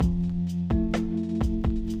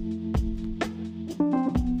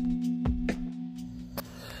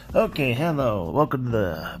Okay, hello. Welcome to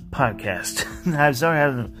the podcast. I'm sorry I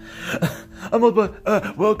haven't... I'm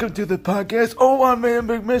up, welcome to the podcast. Oh, I made a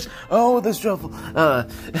big miss. Oh, the shuffle. I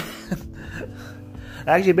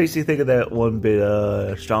actually makes me think of that one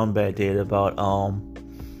bit, Strong Bad did about,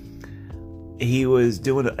 he was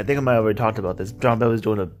doing, I think I might have already talked about this. Strong Bad was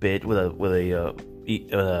doing a bit from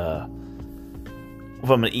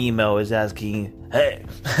an email, is asking, hey,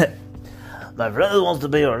 my brother wants to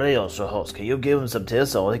be a radio show host. Can you give him some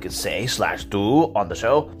tips so he can say/do on the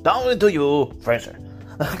show? Down to you, Fraser.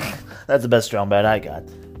 That's the best Strong Bad I got.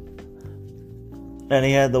 And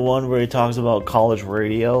he had the one where he talks about college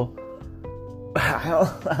radio.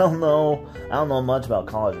 I don't know much about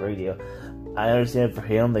college radio. I understand for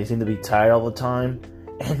him, they seem to be tired all the time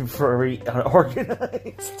and very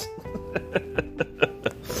unorganized.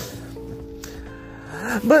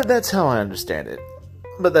 But that's how I understand it.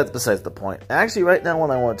 But that's besides the point. Actually, right now,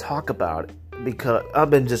 what I want to talk about, because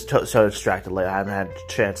I've been just so distracted lately, I haven't had a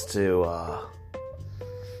chance to,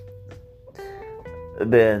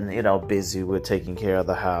 been, busy with taking care of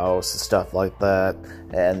the house and stuff like that.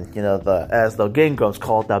 And, as the Game Grumps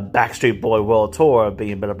call it, the Backstreet Boy World Tour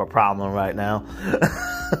being a bit of a problem right now.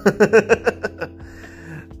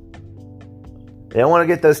 They don't want to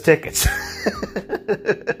get those tickets.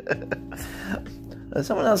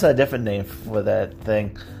 Someone else had a different name for that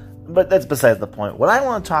thing. But that's besides the point. What I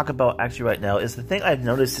want to talk about actually right now is the thing I've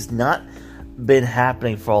noticed has not been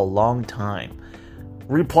happening for a long time.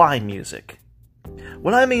 Reply music.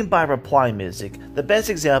 What I mean by reply music, the best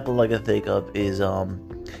example I can think of is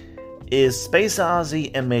Space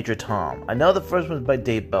Ozzy and Major Tom. I know the first one was by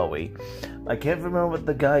Dave Bowie. I can't remember what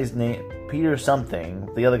the guy's name, Peter something.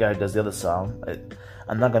 The other guy who does the other song.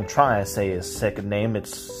 I'm not going to try and say his second name. It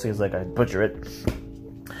seems like I butcher it.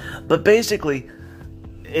 But basically,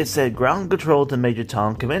 it said ground control to Major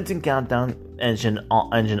Tom, commencing countdown, engine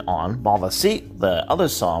on, while the other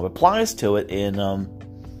song replies to it in I'm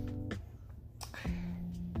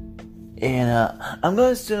going to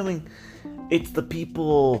assuming it's the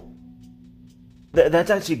people that's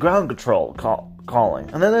actually ground control calling.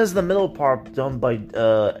 And then there's the middle part done by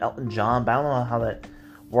Elton John, but I don't know how that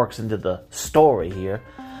works into the story here.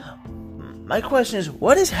 My question is,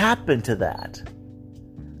 what has happened to that?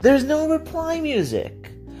 There's no reply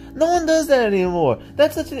music. No one does that anymore.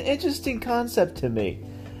 That's such an interesting concept to me.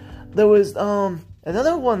 There was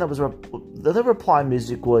another one that was the other reply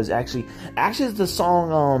music was actually the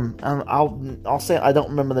song. I'll say I don't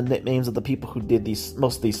remember the names of the people who did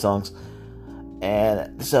most of these songs.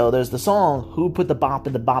 And so there's the song "Who Put the Bop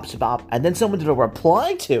in the Bop Shabop," and then someone did a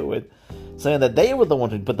reply to it, saying that they were the one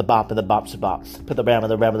who put the bop in the bop shabop, put the ram in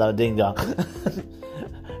the ding dong,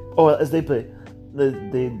 or as they put it,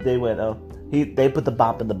 they went they put the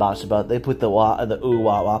bop in the bop shabop, they put the wah and the ooh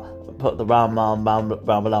wah wah, put the ram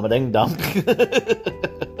ding dong.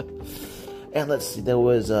 And let's see, there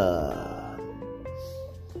was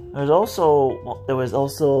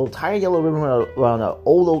also Tire Yellow Ribbon around an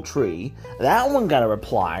old oak tree. That one got a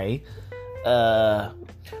reply.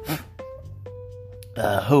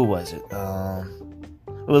 Who was it?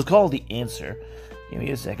 It was called The Answer. Give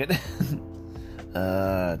me a second.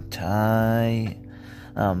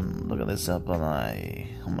 Looking this up on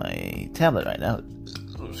my tablet right now.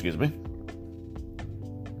 Excuse me.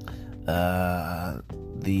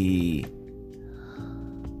 The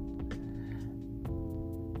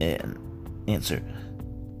Answer.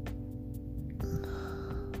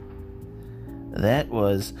 That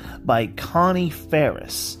was by Connie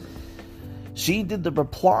Ferris. She did the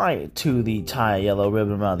reply to the tie a yellow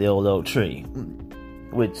ribbon around the old oak tree.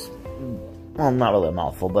 Which, well, not really a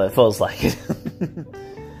mouthful, but it feels like it.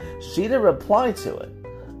 She did reply to it.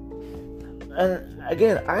 And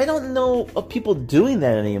again, I don't know of people doing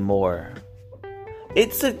that anymore.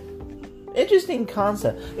 It's an interesting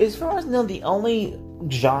concept. As far as I know, the only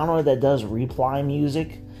genre that does reply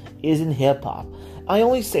music is in hip-hop. I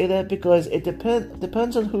only say that because it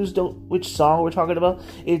depends on which song we're talking about.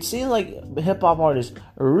 It seems like hip-hop artists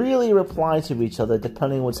really reply to each other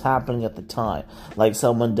depending on what's happening at the time. Like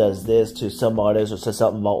someone does this to some artist or says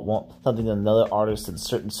something about something to another artist in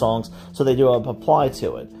certain songs, so they do a reply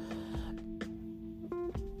to it.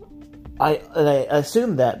 I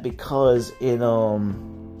assume that because in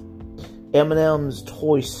Eminem's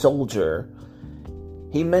Toy Soldier,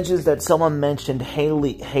 he mentions that someone mentioned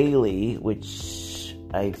Haley, which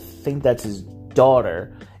I think that's his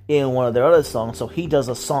daughter, in one of their other songs, so he does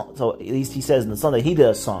a song, so at least he says in the song that he did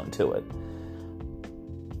a song to it.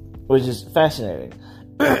 Which is fascinating.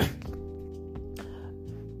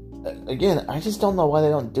 Again, I just don't know why they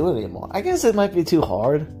don't do it anymore. I guess it might be too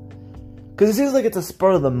hard. Because it seems like it's a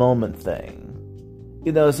spur-of-the-moment thing.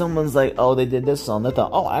 someone's like, oh, they did this song. They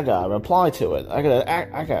thought, oh, I gotta reply to it. I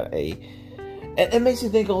got a. And it makes you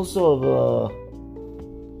think also of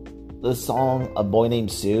the song "A Boy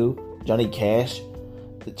Named Sue," Johnny Cash.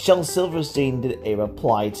 Shel Silverstein did a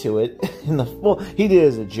reply to it he did it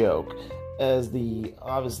as a joke, as if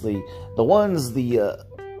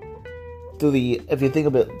you think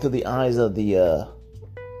of it through the eyes of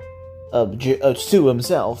Sue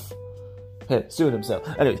himself.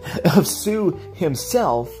 Anyways, of Sue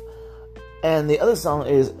himself, and the other song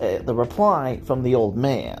is the reply from the old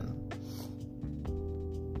man.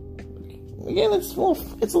 Again, it's a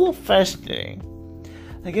little fascinating.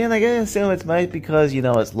 Again, I can assume it might because, it's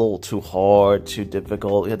a little too hard, too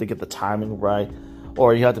difficult. You have to get the timing right.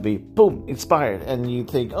 Or you have to be, boom, inspired. And you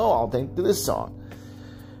think, oh, I'll think to this song.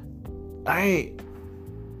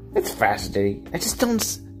 It's fascinating. I just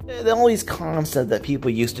don't... All these concepts that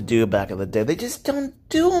people used to do back in the day, they just don't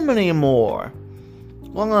do them anymore.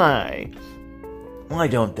 Why? Why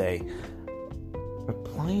don't they?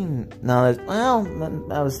 Replying...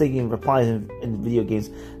 I was thinking replies in video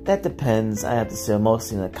games. That depends. I have to say,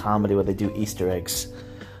 mostly in a comedy where they do Easter eggs.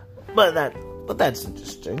 But that's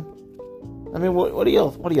interesting. I mean, what do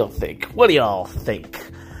y'all think? What do y'all think?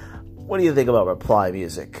 What do you think about reply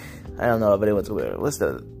music? I don't know if anyone's going to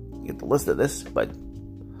get the list of this, but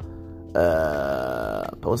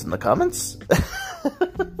post in the comments.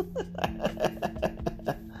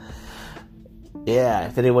 Yeah,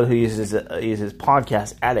 if anyone who uses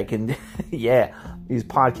Podcast Addict can, use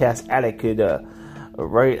Podcast Addict could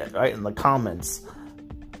write in the comments.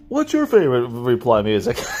 What's your favorite reply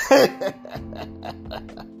music?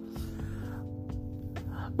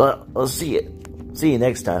 But I'll see you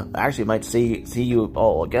next time. I actually might see you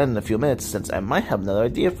all again in a few minutes, since I might have another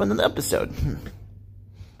idea for an episode.